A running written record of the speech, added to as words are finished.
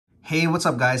Hey, what's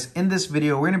up guys? In this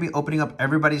video, we're going to be opening up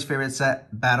everybody's favorite set,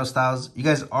 Battle Styles. You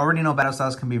guys already know Battle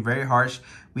Styles can be very harsh.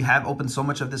 We have opened so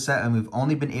much of this set and we've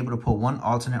only been able to pull one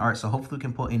alternate art. So hopefully we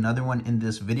can pull another one in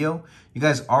this video. You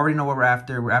guys already know what we're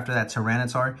after. We're after that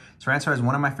Tyranitar. Tyranitar is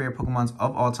one of my favorite Pokemons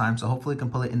of all time. So hopefully we can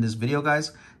pull it in this video,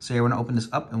 guys. So yeah, we're going to open this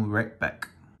up and we'll be right back.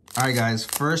 All right, guys.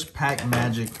 First pack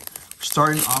magic.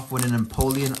 Starting off with an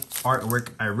Empoleon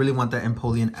artwork. I really want that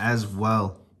Empoleon as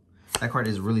well. That card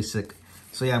is really sick.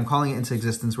 So yeah, I'm calling it into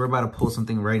existence. We're about to pull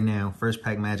something right now. First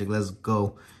pack magic, let's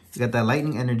go. You got that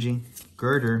Lightning Energy,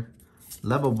 Girder,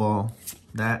 Level Ball,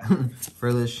 that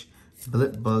Frillish,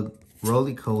 Blipbug,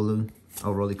 Roly-Colu.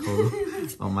 Oh,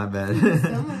 Roly-Colu. Oh, my bad.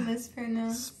 Someone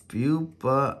mispronounced.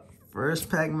 Spupa. First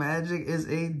pack magic is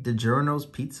a DiGiorno's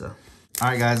pizza. All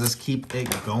right, guys, let's keep it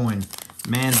going.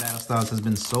 Man, Battle Styles has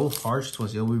been so harsh to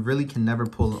us, yo. We really can never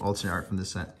pull an alternate art from this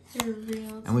set. For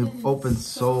real. And we've opened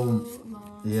so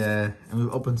long. Yeah, and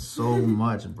we've opened so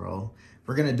much, bro.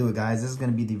 We're gonna do it, guys. This is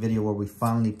gonna be the video where we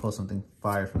finally pull something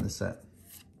fire from the set.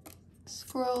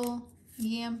 Scroll,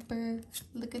 Yamper,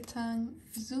 Lickitung,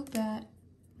 Zubat,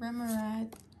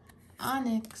 Remoraid,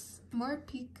 Onyx,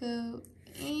 Morpeko,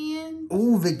 and...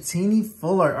 Ooh, Victini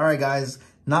full art. All right, guys.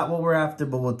 Not what we're after,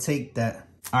 but we'll take that.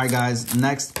 All right, guys.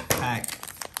 Next pack.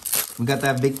 We got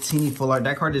that Victini full art.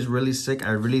 That card is really sick.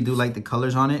 I really do like the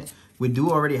colors on it. We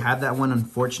do already have that one,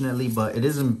 unfortunately, but it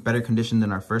is in better condition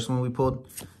than our first one we pulled.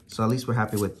 So at least we're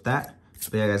happy with that.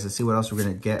 But yeah, guys, let's see what else we're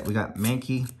going to get. We got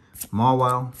Mankey,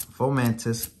 Mawile,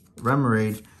 Fomantis,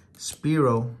 Remoraid,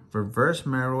 Spearow, Reverse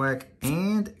Marowak,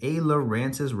 and a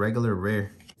Lurantis regular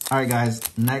rare. All right, guys,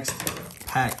 next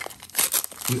pack.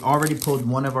 We already pulled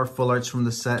one of our full arts from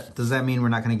the set. Does that mean we're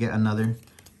not going to get another?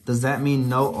 Does that mean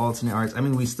no alternate arts? I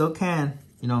mean, we still can.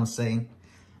 You know what I'm saying?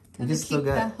 We can still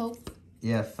get that hope.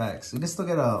 Yeah, facts. We can still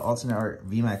get a alternate art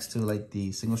VMAX too, like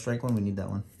the single strike one. We need that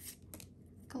one.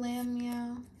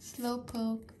 Glameow,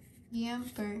 Slowpoke,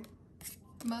 Yamper,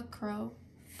 Mukrow,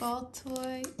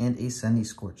 Baltoy, and a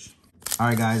Scorch. All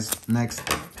right, guys. Next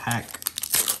pack.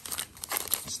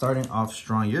 Starting off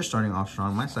strong. You're starting off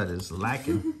strong. My side is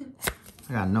lacking.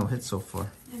 I got no hits so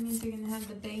far. That means you're going to have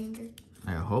the banger.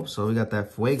 I hope so. We got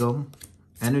that Fuego,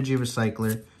 Energy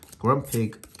Recycler,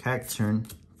 Grumpig, Cacturn,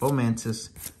 Fomantis,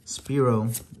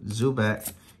 Spearow,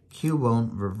 Zubat, Cubone,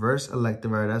 Reverse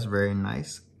Electivire. That's very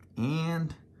nice.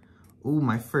 And, ooh,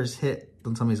 my first hit.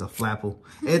 Don't tell me it's a Flapple.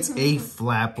 It's a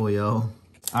Flapple, yo. All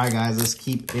right, guys, let's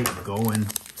keep it going.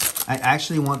 I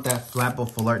actually want that Flapple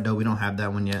full art, though. We don't have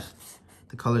that one yet.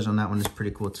 The colors on that one is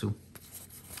pretty cool, too.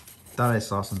 Thought I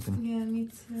saw something. Yeah, me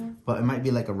too. But it might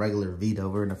be like a regular V, though.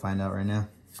 We're going to find out right now.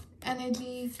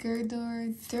 Energy,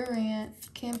 Gurdor, Durant,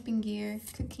 Camping Gear,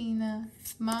 Kakina,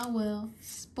 Mawile,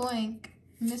 Spoink,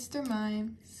 Mr.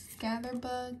 Mime,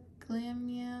 Scatherbug,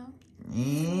 Glameow.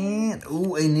 And,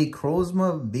 ooh, a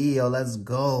Necrozma V, yo, let's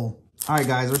go. All right,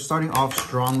 guys, we're starting off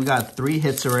strong. We got 3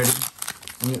 hits already.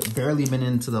 And we've barely been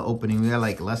into the opening. We got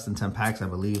like less than 10 packs, I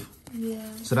believe. Yeah.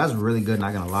 So that's really good,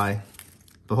 not gonna lie.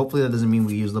 But hopefully that doesn't mean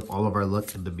we used up all of our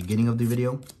luck at the beginning of the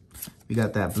video. We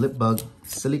got that Blipbug,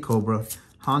 Silly Cobra,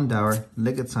 Houndour,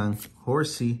 Lickitung,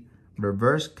 Horsey,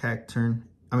 Reverse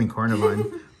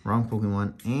Carnivine, wrong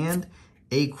Pokemon, and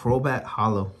a Crobat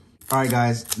Hollow. All right,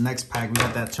 guys, next pack, we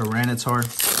got that Tyranitar.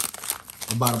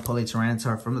 We're about to pull a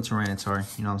Tyranitar from the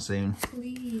Tyranitar, you know what I'm saying?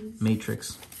 Please.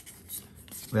 Matrix.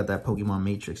 We got that Pokemon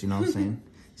Matrix, you know what I'm saying?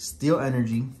 Steel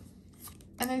Energy.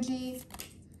 Energy,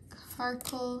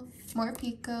 Carkle,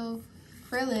 Morpeko,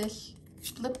 Frillish,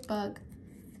 Blipbug,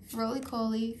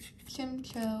 Roly-Coly,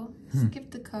 Chimcho,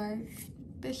 Skip the Card,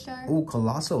 Bisharp. Ooh,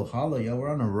 Colossal Hollow, yo, we're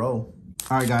on a roll.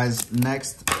 All right, guys,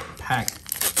 next pack.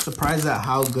 Surprised at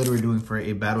how good we're doing for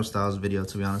a Battle Styles video,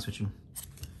 to be honest with you.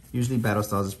 Usually Battle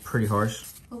Styles is pretty harsh.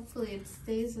 Hopefully it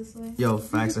stays this way. Yo,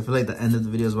 facts. I feel like the end of the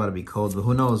video is about to be cold, but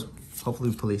who knows? Hopefully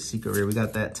we pull a secret rare. We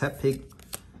got that Tepig,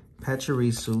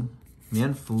 Pachirisu,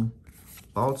 Mienfoo,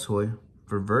 Baltoy,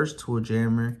 Reverse Tool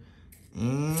Jammer,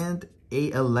 and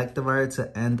a Electivire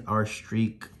to end our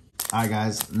streak. All right,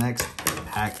 guys, next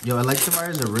pack. Yo, Electivire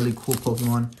is a really cool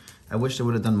Pokemon. I wish they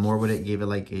would have done more with it, gave it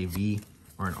like a V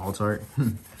or an alt art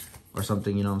or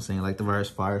something, you know what I'm saying? Electivire is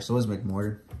fire, so is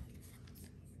McMortar.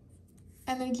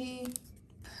 Energy,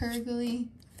 Purgly,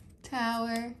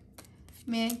 Tower,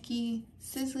 Mankey,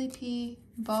 Sizzlypea,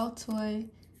 Baltoy,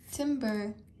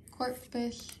 Timber,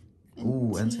 Corkfish,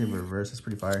 ooh, Entei Reverse, that's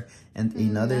pretty fire. And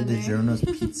another DiGiorno's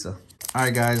pizza. All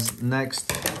right, guys, next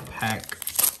pack.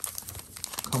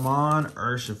 Come on,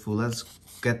 Urshifu. Let's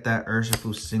get that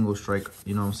Urshifu single strike.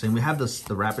 You know what I'm saying? We have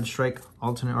the Rapid Strike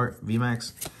alternate art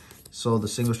VMAX. So the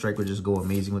single strike would just go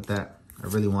amazing with that. I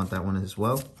really want that one as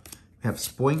well. We have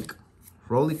Spoink,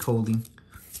 Roly-Coly,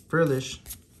 Furlish,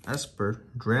 Esper,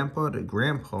 Grandpa to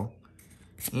Grandpa,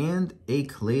 and a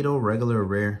Clado regular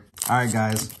rare. All right,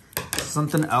 guys.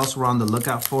 Something else we're on the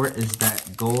lookout for is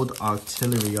that gold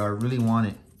auxiliary. I really want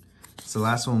it. It's the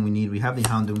last one we need. We have the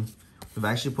Houndoom. We've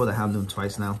actually pulled the Houndoom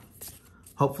twice now.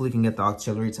 Hopefully we can get the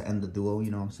auxiliary to end the duo,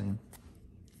 you know what I'm saying?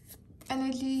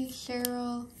 Energy,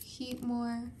 Cheryl,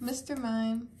 Heatmore, Mr.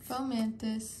 Mime,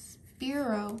 Fomantis,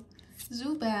 Bureau,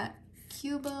 Zubat,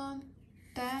 Cubone,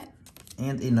 that,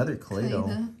 and another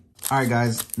Clado. All right,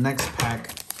 guys, next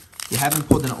pack. We haven't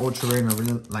pulled an ultra rare in a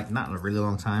really, not in a really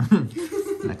long time.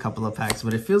 In a couple of packs,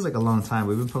 but it feels like a long time.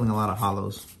 We've been pulling a lot of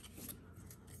holos.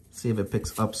 See if it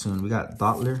picks up soon. We got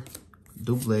Dottler,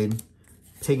 Doublade,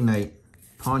 Pignite,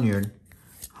 Pawniard,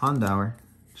 Houndour,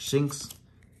 Shinx,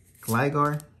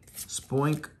 Gligar,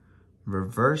 Spoink,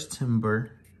 Reverse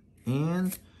Timber,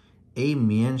 and a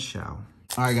Mienshao. All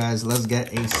right, guys, let's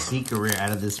get a secret rare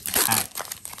out of this pack.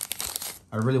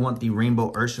 I really want the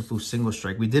Rainbow Urshifu Single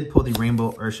Strike. We did pull the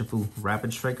Rainbow Urshifu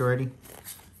Rapid Strike already.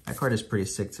 That card is pretty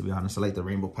sick, to be honest. I like the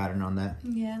rainbow pattern on that.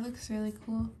 Yeah, it looks really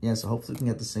cool. Yeah, so hopefully we can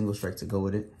get the Single Strike to go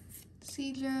with it.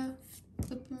 Seadra,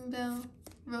 Whippinbell,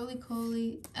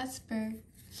 Roly-Coly, Esper,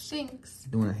 Shinx.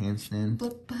 Doing a handstand.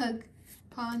 Blipbug,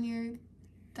 Pawniard,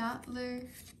 Dottler,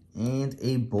 and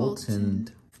a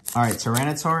Boltund. All right,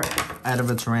 Tyranitar out of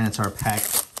a Tyranitar pack.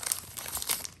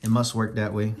 It must work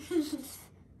that way. You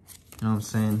know what I'm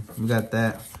saying? We got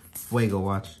that. Fuego,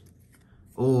 watch.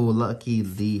 Oh, Lucky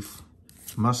Leaf.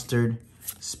 Mustard,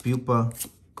 Spupa,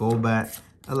 Golbat,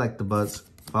 I like the buzz,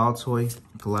 Baltoy,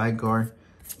 Gligar,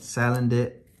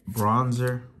 Salandit,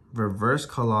 Bronzer, Reverse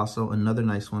Colossal, another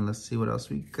nice one. Let's see what else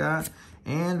we got.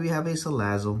 And we have a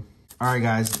Salazzle. All right,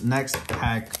 guys, next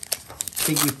pack. I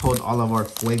think we pulled all of our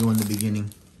Fuego in the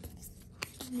beginning.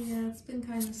 Yeah, it's been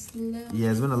kind of slow.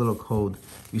 Yeah, it's been a little cold.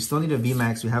 We still need a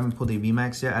VMAX. We haven't pulled a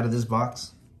VMAX yet out of this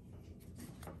box.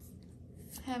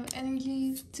 Have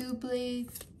Energy, Doublade,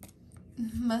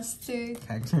 Mustard,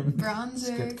 Cacturn.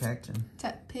 Bronzer, Skip Cacturn.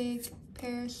 Tepig,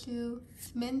 Parachute,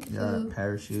 Minfu, Yeah,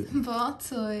 Parachute.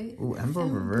 Baltoy. Ooh, Ember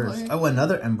Ember. Reverse. Oh,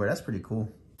 another Ember. That's pretty cool.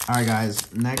 All right,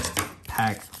 guys. Next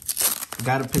pack.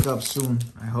 Gotta pick up soon,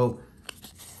 I hope.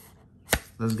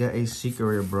 Let's get a secret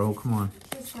rare, bro. Come on.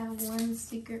 Just have one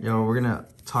secret. Yo, we're gonna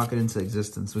talk it into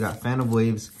existence. We got Fan of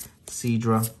Waves,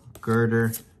 Seadra,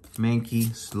 Girder, Mankey,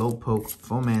 Slowpoke,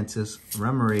 Fomantis,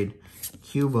 Remoraid,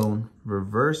 Cubone,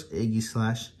 Reverse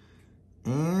Aegislash,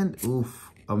 and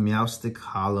oof, a Meowstic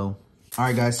Hollow. All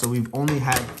right, guys, so we've only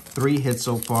had 3 hits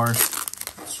so far,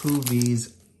 2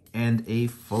 Vs, and a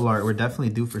full art. We're definitely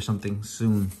due for something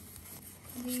soon.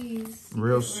 Please.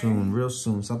 Real soon, real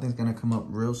soon. Something's gonna come up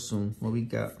real soon. What we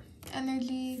got?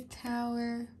 Energy,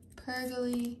 Tower,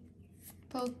 Pergly,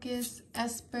 Focus,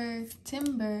 Esper,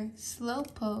 Timber,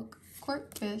 Slowpoke,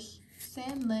 Corkfish,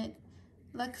 Sandlit,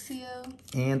 Luxio,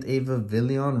 And a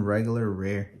Vivillon regular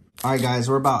rare. All right, guys,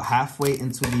 we're about halfway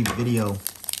into the video.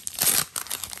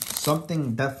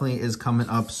 Something definitely is coming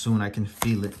up soon. I can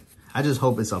feel it. I just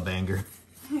hope it's a banger.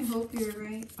 I hope you're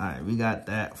right. All right, we got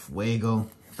that Fuego.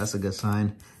 That's a good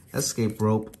sign. Escape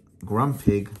Rope,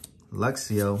 Grumpig,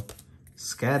 Luxio,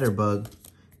 Scatterbug,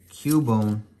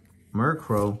 Cubone,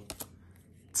 Murkrow,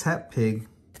 Tepig.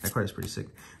 That card is pretty sick.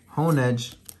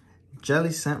 Honedge,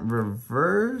 Jellicent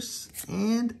Reverse,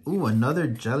 and ooh, another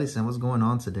Jellicent. What's going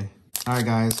on today? All right,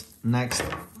 guys, next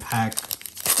pack.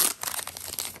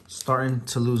 Starting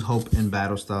to lose hope in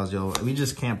battle styles, yo. We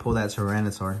just can't pull that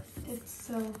Tyranitar. It's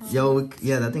so hard. Yo,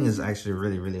 yeah, that thing is actually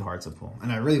really, really hard to pull.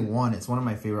 And I really want it. It's one of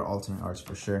my favorite alternate arts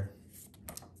for sure.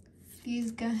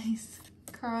 These guys.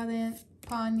 Crawdant,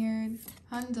 Pawniard,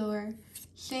 Houndour,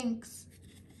 Shinx,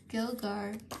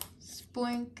 Gilgar,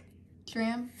 Spoink,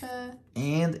 Drampa,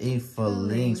 And a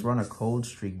Phalanx. We're on a cold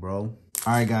streak, bro. All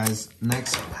right, guys,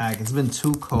 next pack. It's been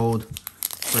too cold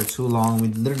for too long. We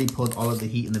literally pulled all of the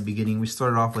heat in the beginning. We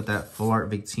started off with that full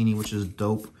art Victini, which is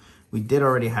dope. We did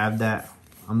already have that.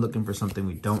 I'm looking for something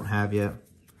we don't have yet.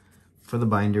 For the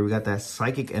binder, we got that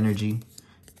Psychic Energy,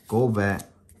 Golbat,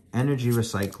 Energy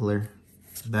Recycler,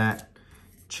 that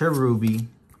Cherubi,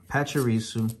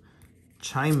 Pachirisu,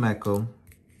 Chimecho,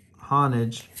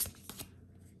 Honedge,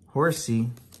 Horsey,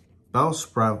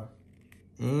 Bellsprout,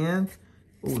 and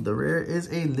oh, the rare is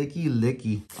a Licky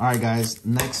Licky. All right, guys,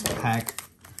 next pack.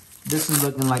 This is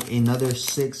looking like another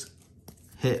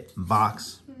 6-hit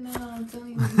box. No,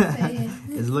 don't even say it.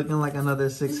 It's looking like another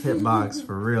 6-hit box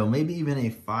for real. Maybe even a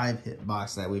 5-hit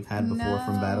box that we've had before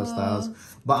from Battle Styles.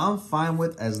 But I'm fine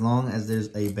with as long as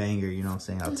there's a banger, you know what I'm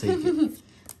saying? I'll take it.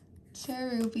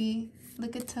 Cherubi,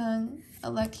 Lickitung,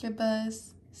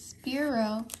 Electabuzz,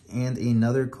 Spearow, And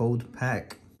another cold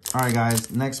pack. All right, guys,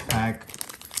 next pack.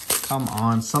 Come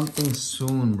on, something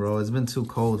soon, bro. It's been too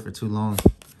cold for too long.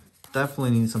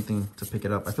 Definitely need something to pick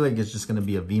it up. I feel like it's just going to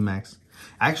be a VMAX.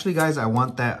 Actually, guys, I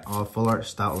want that full art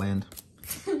Stoutland.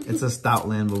 It's a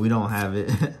Stoutland, but we don't have it.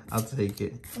 I'll take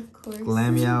it. Of course.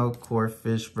 Glameow,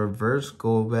 Corphish, Reverse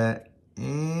Golbat,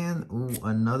 and ooh,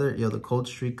 another. Yo, the cold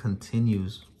streak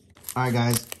continues. All right,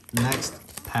 guys,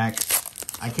 next pack.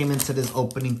 I came into this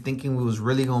opening thinking we was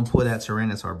really going to pull that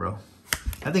Tyranitar, bro.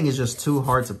 That thing is just too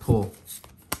hard to pull.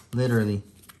 Literally.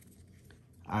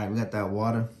 All right, we got that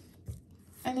water.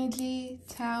 Energy,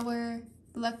 Tower,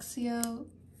 Luxio,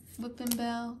 Whipping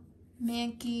Bell,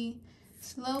 Mankey,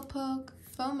 Slowpoke,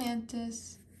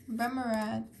 Fomantis,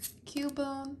 Remoraid,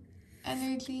 Cubone,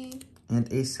 Energy, and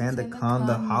a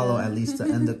Sandaconda Hollow, at least to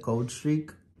end the cold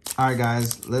streak. All right,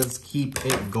 guys, let's keep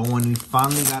it going. We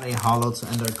finally got a hollow to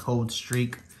end our cold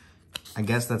streak. I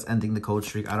guess that's ending the cold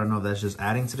streak. I don't know if that's just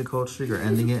adding to the cold streak or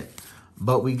ending it.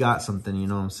 But we got something, you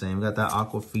know what I'm saying? We got that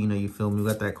Aquafina, you feel me? We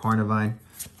got that Carnivine.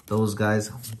 Those guys,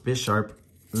 Bisharp,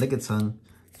 Lickitung,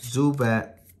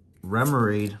 Zubat,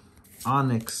 Remoraid,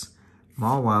 Onix,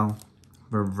 Mawile,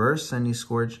 Reverse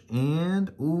Scorch,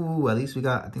 and, ooh, at least we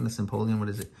got, I think that's Empoleon. What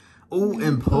is it? Ooh,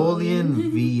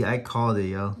 Empoleon V. I called it,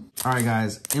 yo. All right,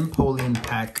 guys, Empoleon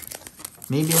pack.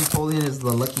 Maybe Empoleon is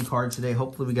the lucky card today.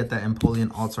 Hopefully we get that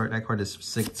Empoleon alt art. That card is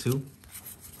sick, too.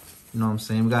 You know what I'm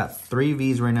saying? We got 3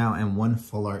 Vs right now and 1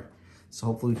 full art. So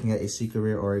hopefully we can get a secret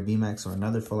rare or a VMAX or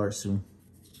another full art soon.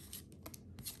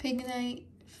 Pignite,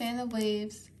 Fan of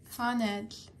Waves,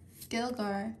 Honedge,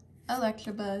 Gilgar,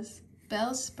 Electabuzz,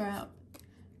 Bellsprout,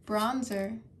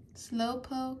 Bronzer,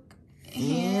 Slowpoke,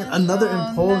 and another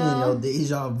Empoleon, yo,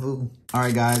 deja vu. All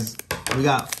right, guys, we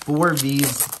got 4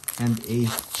 Vs and a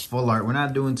full art. We're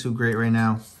not doing too great right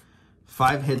now.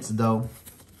 5 hits, though.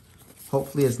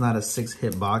 Hopefully it's not a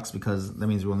 6-hit box because that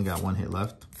means we only got 1 hit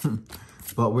left.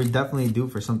 But we're definitely due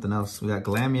for something else. We got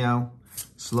Glameow,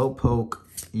 Slowpoke,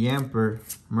 Yamper,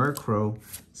 Murkrow,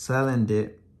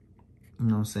 Salandit, you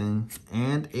know what I'm saying,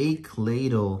 and a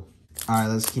Claydol. All right,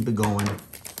 let's keep it going.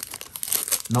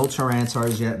 No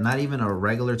Tyranitars yet. Not even a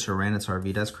regular Tyranitar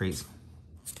V. That's crazy.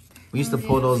 We used to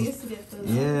pull those.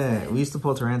 Yeah, we used to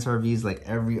pull Tyranitar Vs like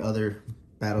every other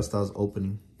Battle Styles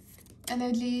opening.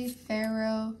 Energy,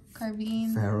 Pharaoh,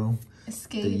 Carvine, Pharaoh.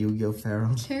 Escape, The Yu-Gi-Oh! Pharaoh.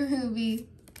 Cherubi,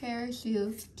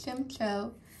 Parachute,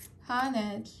 Chimcho,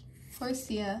 Honedge,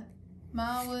 Horsia,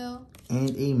 Mawile, and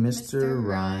a Mr.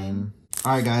 Rhyme.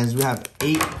 All right, guys, we have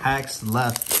 8 packs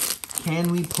left.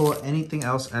 Can we pull anything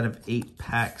else out of 8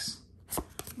 packs?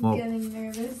 Well, I'm getting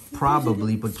nervous.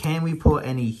 Probably, but can we pull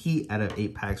any heat out of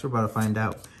 8 packs? We're about to find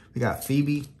out. We got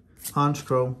Phoebe,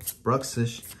 Honchkrow,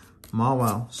 Bruxish,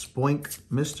 Mawile, Spoink,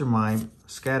 Mr. Mime,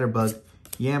 Scatterbug,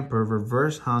 Yamper,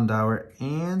 Reverse Houndour,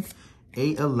 and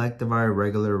a Electivire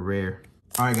regular rare.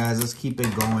 All right, guys, let's keep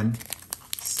it going.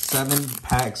 7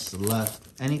 packs left.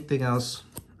 Anything else?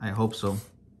 I hope so.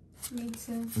 Me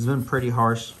too. It's been pretty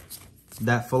harsh.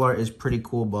 That full art is pretty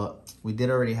cool, but we did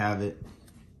already have it.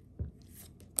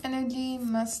 Energy,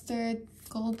 Mustard,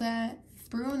 Golbat,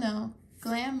 Bruno,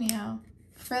 Glameow,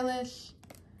 Frillish,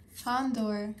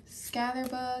 Houndour,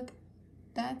 Scatterbug,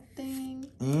 that thing,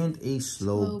 and a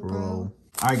Slowbro. All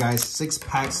right, guys, 6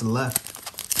 packs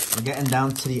left. We're getting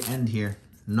down to the end here.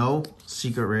 No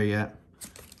secret rare yet.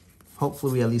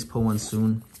 Hopefully we at least pull one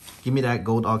soon. Give me that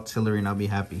gold Octillery and I'll be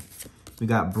happy. We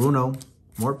got Bruno,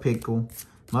 Morpeko,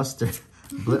 Mustard,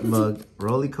 Blipbug,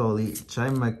 Roly-Coly,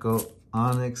 Chimecho,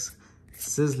 Onix,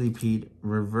 Sizzlipede,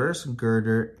 Reverse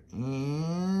Girder,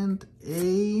 and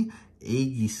a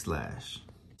Aegislash.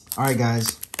 All right,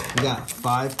 guys, we got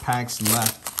 5 packs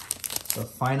left. The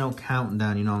final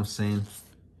countdown, you know what I'm saying?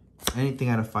 Anything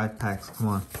out of 5 packs, come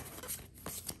on.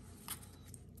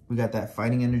 We got that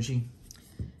Fighting Energy.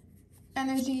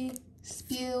 Energy,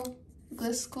 Spew,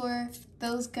 Gliscor,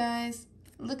 those guys,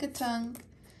 Lickitung,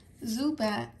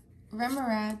 Zubat,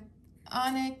 Remoraid,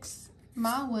 Onix,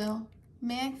 Mawile,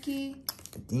 Mankey.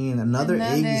 Dang, another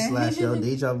Aegislash, yo.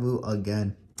 Deja vu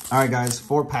again. All right, guys,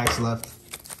 4 packs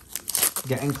left.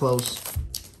 Getting close.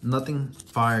 Nothing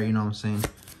fire, you know what I'm saying?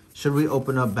 Should we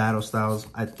open up Battle Styles?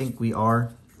 I think we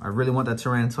are. I really want that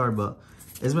Tyranitar, but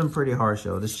it's been pretty harsh,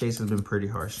 yo. This chase has been pretty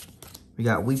harsh. We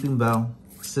got Weeping Bell,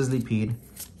 Sizzlipede,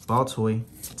 Baltoy,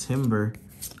 Timber,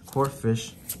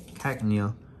 Corphish,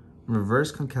 Cacnea,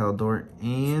 Reverse Conkeldurr,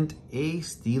 and a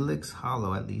Steelix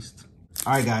Hollow at least.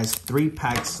 All right, guys, 3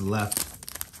 packs left.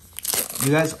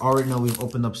 You guys already know we've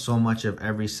opened up so much of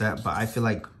every set, but I feel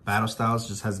like Battle Styles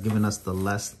just has given us the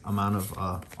less amount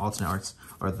of alternate arts,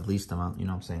 or the least amount, you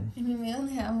know what I'm saying? I mean, we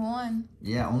only have 1.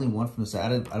 Yeah, only 1 from the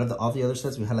set. Out of all the other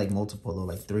sets, we had like multiple though,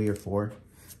 like 3 or 4.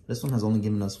 This one has only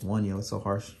given us one, yo. It's so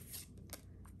harsh.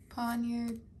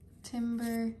 Poniard,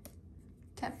 Timber,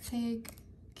 Tepig,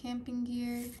 Camping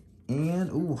Gear. And,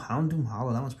 ooh, Houndoom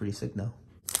Hollow. That one's pretty sick, though.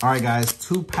 All right, guys.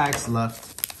 2 packs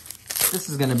left. This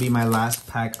is going to be my last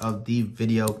pack of the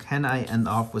video. Can I end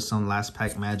off with some last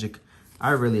pack magic?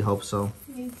 I really hope so.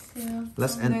 Me too.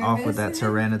 Let's end off with that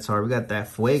Tyranitar. We got that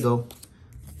Fuego,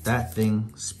 that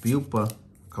thing, Spupa,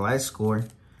 Gliscor,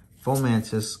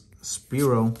 Fomantis,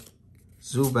 Spearow,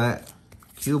 Zubat,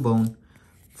 Cubone,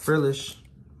 Frillish,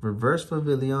 Reverse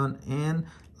Pavilion, and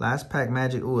last pack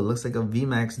magic. Ooh, it looks like a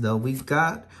VMAX though. We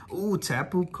got, ooh,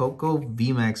 Tapu Koko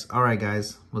VMAX. All right,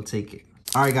 guys, we'll take it.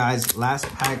 All right, guys, last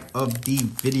pack of the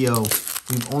video.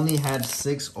 We've only had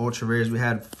 6 ultra rares. We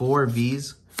had 4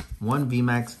 Vs, 1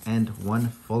 VMAX, and 1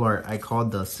 full art. I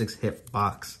called the 6-hit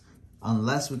box.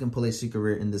 Unless we can pull a secret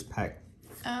rare in this pack.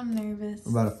 I'm nervous.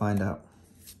 We're about to find out.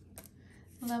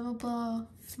 Level Ball,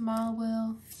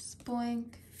 Smallwill, Spoink,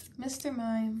 Mr.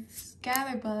 Mime,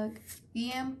 Scatterbug,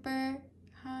 Yamper,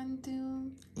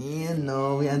 Houndoom. And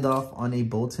no, we end off on a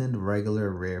Boltund regular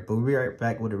rare. But we'll be right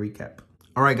back with a recap.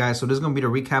 All right, guys, so this is going to be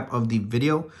the recap of the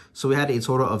video. So we had a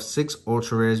total of 6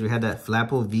 ultra rares. We had that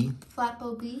Flapple V.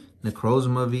 Flapple B.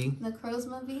 Necrozma V.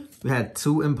 Necrozma V. We had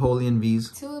 2 Empoleon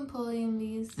Vs. 2 Empoleon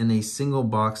Vs. In a single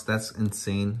box. That's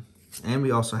insane. And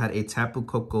we also had a Tapu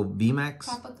Koko VMAX.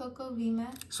 Tapu Koko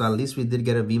VMAX. So at least we did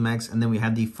get a VMAX. And then we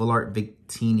had the Full Art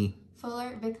Victini. Full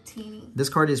Art Victini. This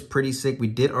card is pretty sick. We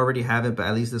did already have it, but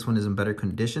at least this one is in better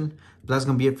condition. But that's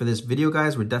going to be it for this video,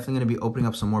 guys. We're definitely going to be opening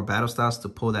up some more battle styles to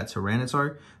pull that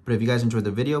Tyranitar. But if you guys enjoyed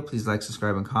the video, please like,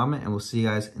 subscribe, and comment. And we'll see you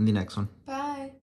guys in the next one. Bye.